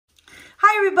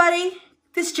Hi everybody,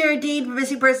 this is Geraldine from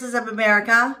Missing Persons of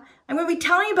America. I'm going to be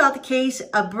telling you about the case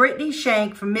of Brittany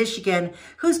Shanks from Michigan,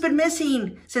 who's been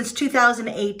missing since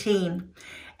 2018.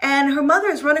 And her mother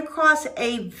has run across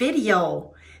a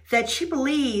video that she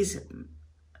believes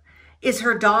is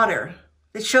her daughter,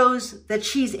 that shows that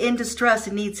she's in distress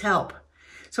and needs help.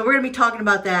 So we're going to be talking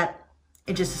about that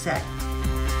in just a sec.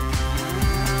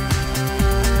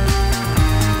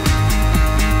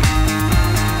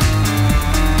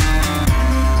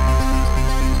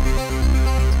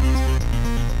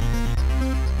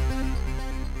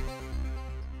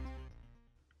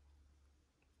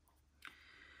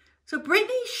 So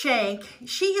Brittany Shanks,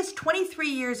 she is 23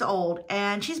 years old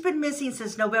and she's been missing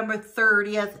since November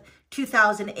 30th,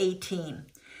 2018.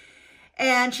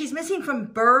 And she's missing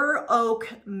from Burr Oak,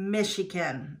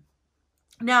 Michigan.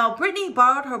 Now, Brittany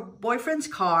borrowed her boyfriend's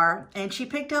car and she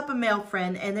picked up a male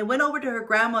friend and they went over to her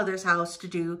grandmother's house to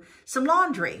do some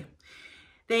laundry.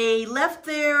 They left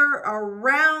there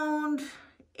around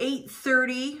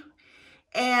 8:30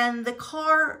 and the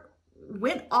car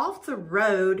went off the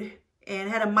road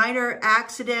and had a minor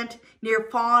accident near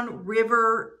Fawn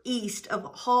River east of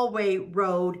Hallway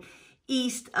Road,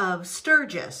 east of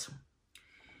Sturgis.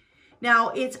 Now,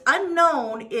 it's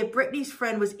unknown if Brittany's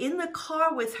friend was in the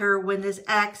car with her when this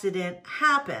accident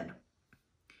happened.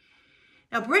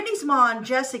 Now, Brittany's mom,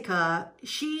 Jessica,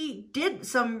 she did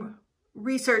some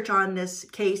research on this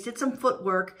case, did some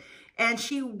footwork, and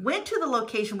she went to the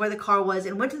location where the car was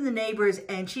and went to the neighbors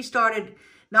and she started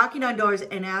knocking on doors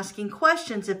and asking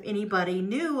questions if anybody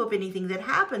knew of anything that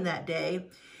happened that day.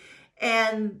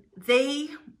 And they,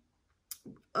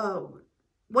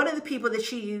 one of the people that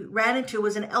she ran into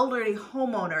was an elderly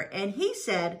homeowner. And he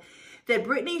said that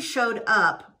Brittany showed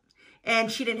up and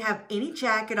she didn't have any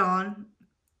jacket on.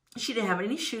 She didn't have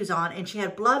any shoes on and she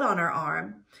had blood on her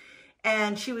arm.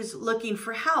 And she was looking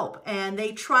for help. And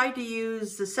they tried to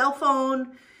use the cell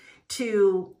phone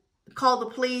to call the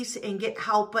police and get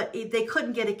help, but they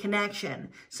couldn't get a connection.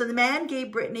 So the man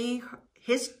gave Brittany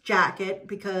his jacket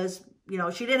because, you know,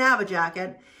 she didn't have a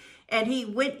jacket. And he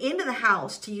went into the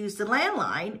house to use the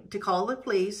landline to call the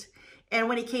police. And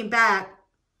when he came back,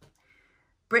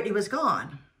 Brittany was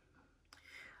gone.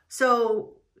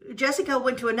 So Jessica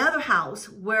went to another house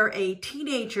where a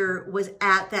teenager was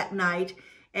at that night.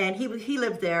 And he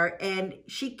lived there. And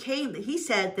he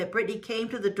said that Brittany came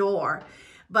to the door,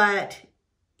 but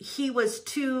he was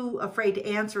too afraid to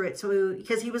answer it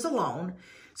because he was alone,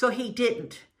 so he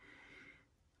didn't.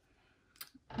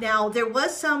 Now, there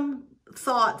was some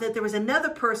thought that there was another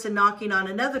person knocking on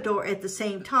another door at the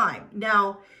same time.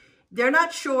 Now, they're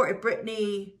not sure if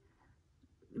Brittany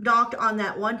knocked on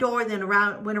that one door and then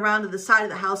went around to the side of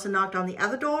the house and knocked on the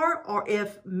other door, or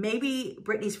if maybe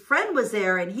Brittany's friend was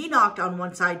there and he knocked on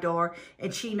one side door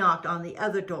and she knocked on the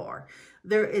other door.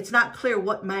 It's not clear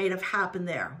what might have happened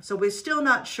there. So we're still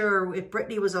not sure if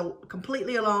Brittany was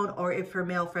completely alone or if her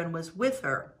male friend was with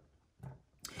her.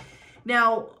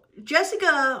 Now,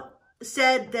 Jessica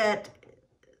said that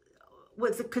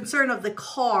with the concern of the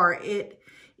car,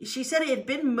 she said it had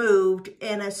been moved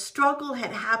and a struggle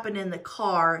had happened in the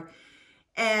car.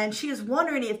 And she was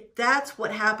wondering if that's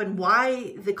what happened,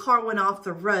 why the car went off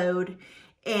the road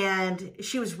and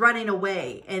she was running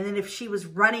away. And then if she was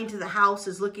running to the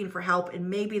houses looking for help and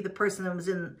maybe the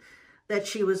person that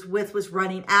she was with was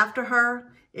running after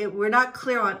her. We're not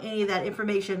clear on any of that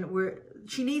information.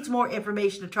 She needs more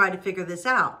information to try to figure this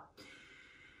out.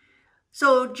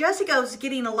 So Jessica was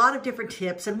getting a lot of different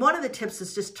tips, and one of the tips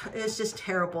is just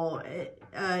terrible.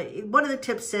 One of the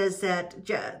tips says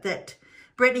that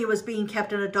Brittany was being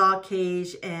kept in a dog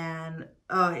cage and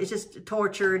it's just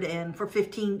tortured and for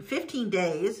 15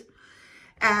 days.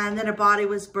 And then her body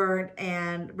was burnt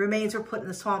and remains were put in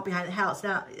the swamp behind the house.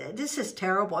 Now, this is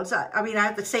terrible. I mean, I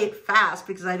have to say it fast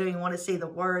because I don't even want to say the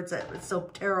words. It's so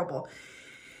terrible.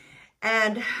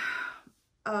 And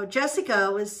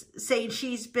Jessica was saying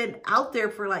she's been out there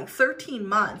for like 13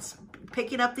 months,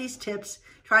 picking up these tips,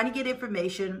 trying to get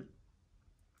information.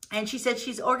 And she said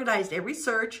she's organized every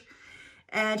search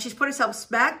and she's put herself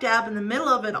smack dab in the middle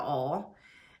of it all,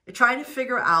 trying to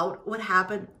figure out what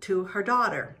happened to her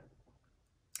daughter.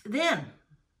 Then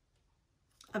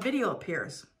a video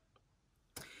appears.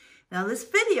 Now this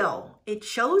video, it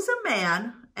shows a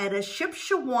man at a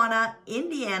Shipshewana,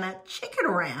 Indiana chicken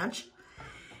ranch,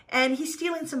 and he's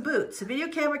stealing some boots. The video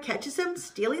camera catches him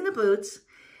stealing the boots,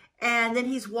 and then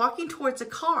he's walking towards a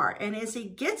car. And as he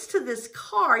gets to this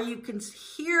car, you can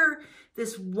hear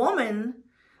this woman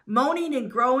moaning and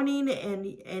groaning,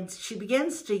 and she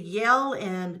begins to yell,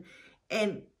 and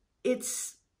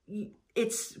it's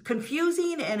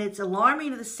confusing and it's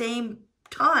alarming at the same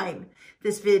time,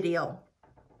 this video.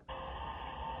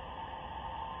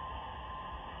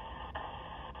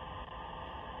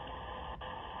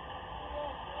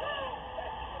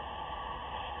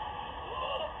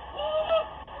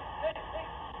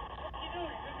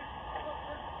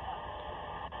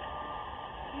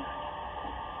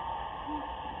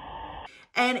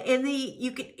 And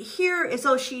you can hear as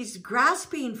though she's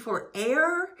grasping for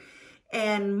air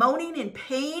and moaning in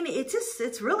pain.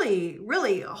 It's really,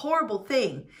 really a horrible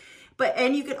thing.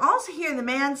 And you can also hear the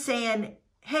man saying,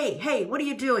 hey, what are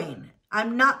you doing?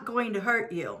 I'm not going to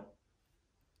hurt you.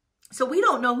 So we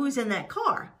don't know who's in that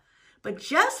car. But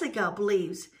Jessica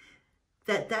believes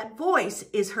that that voice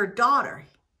is her daughter.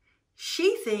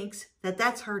 She thinks that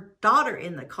that's her daughter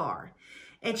in the car.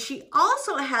 And she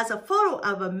also has a photo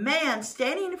of a man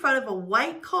standing in front of a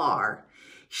white car.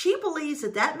 She believes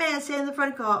that that man standing in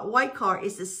front of a white car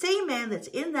is the same man that's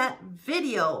in that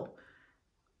video.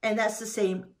 And that's the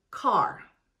same car.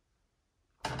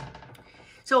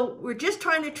 So we're just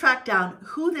trying to track down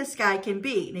who this guy can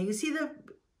be. Now you see the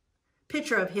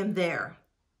picture of him there.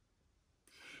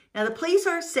 Now the police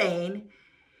are saying,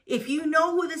 if you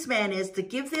know who this man is, to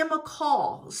give them a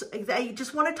call. So they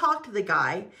just want to talk to the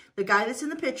guy that's in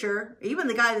the picture, even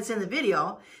the guy that's in the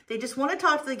video. They just want to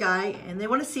talk to the guy and they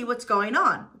want to see what's going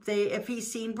on, if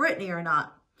he's seen Brittany or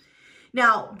not.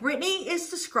 Now, Brittany is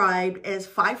described as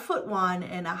 5'1"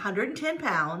 and 110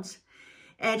 pounds.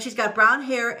 And she's got brown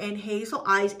hair and hazel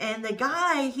eyes. And the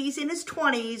guy, he's in his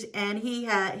 20s and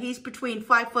he's between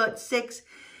 5'6"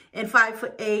 and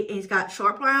 5'8", and he's got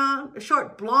short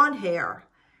blonde hair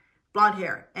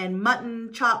and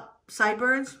mutton chop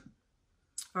sideburns.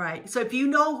 All right, so if you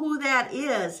know who that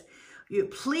is, you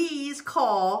please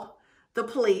call the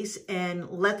police and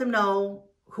let them know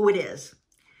who it is.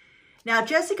 Now,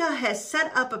 Jessica has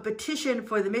set up a petition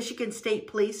for the Michigan State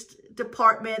Police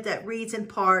Department that reads in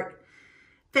part,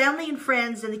 family and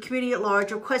friends and the community at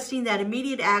large requesting that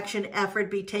immediate action effort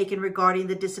be taken regarding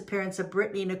the disappearance of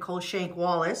Brittany Nicole Shank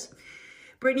Wallace.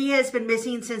 Brittany has been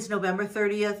missing since November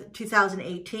 30th,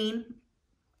 2018.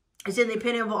 It's in the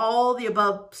opinion of all the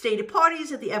above stated parties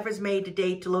that the efforts made to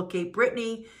date to locate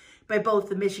Brittany by both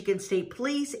the Michigan State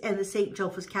Police and the St.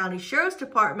 Joseph County Sheriff's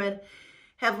Department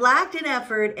have lacked in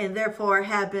effort and therefore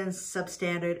have been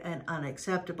substandard and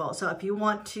unacceptable. So if you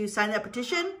want to sign that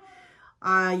petition,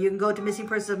 you can go to Missing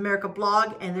Persons of America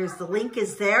blog, and the link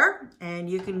is there, and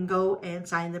you can go and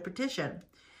sign the petition.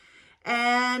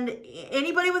 And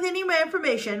anybody with any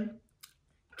information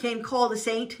can call the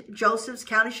St. Joseph's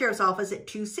County Sheriff's Office at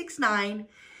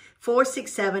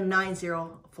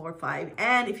 269-467-9045.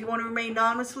 And if you want to remain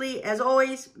anonymously, as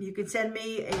always, you can send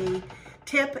me a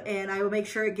tip, and I will make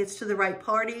sure it gets to the right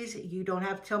parties. You don't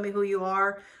have to tell me who you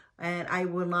are. And I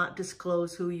will not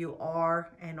disclose who you are,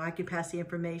 and I can pass the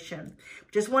information.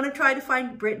 Just want to try to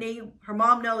find Brittany. Her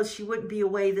mom knows she wouldn't be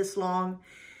away this long.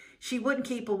 She wouldn't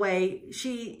keep away.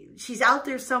 She's out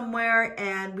there somewhere,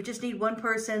 and we just need one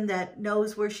person that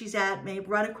knows where she's at, may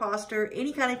run across her,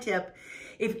 any kind of tip.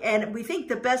 And we think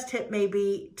the best tip may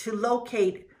be to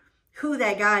locate who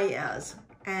that guy is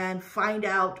and find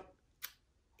out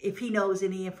if he knows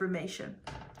any information.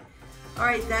 All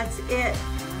right, that's it.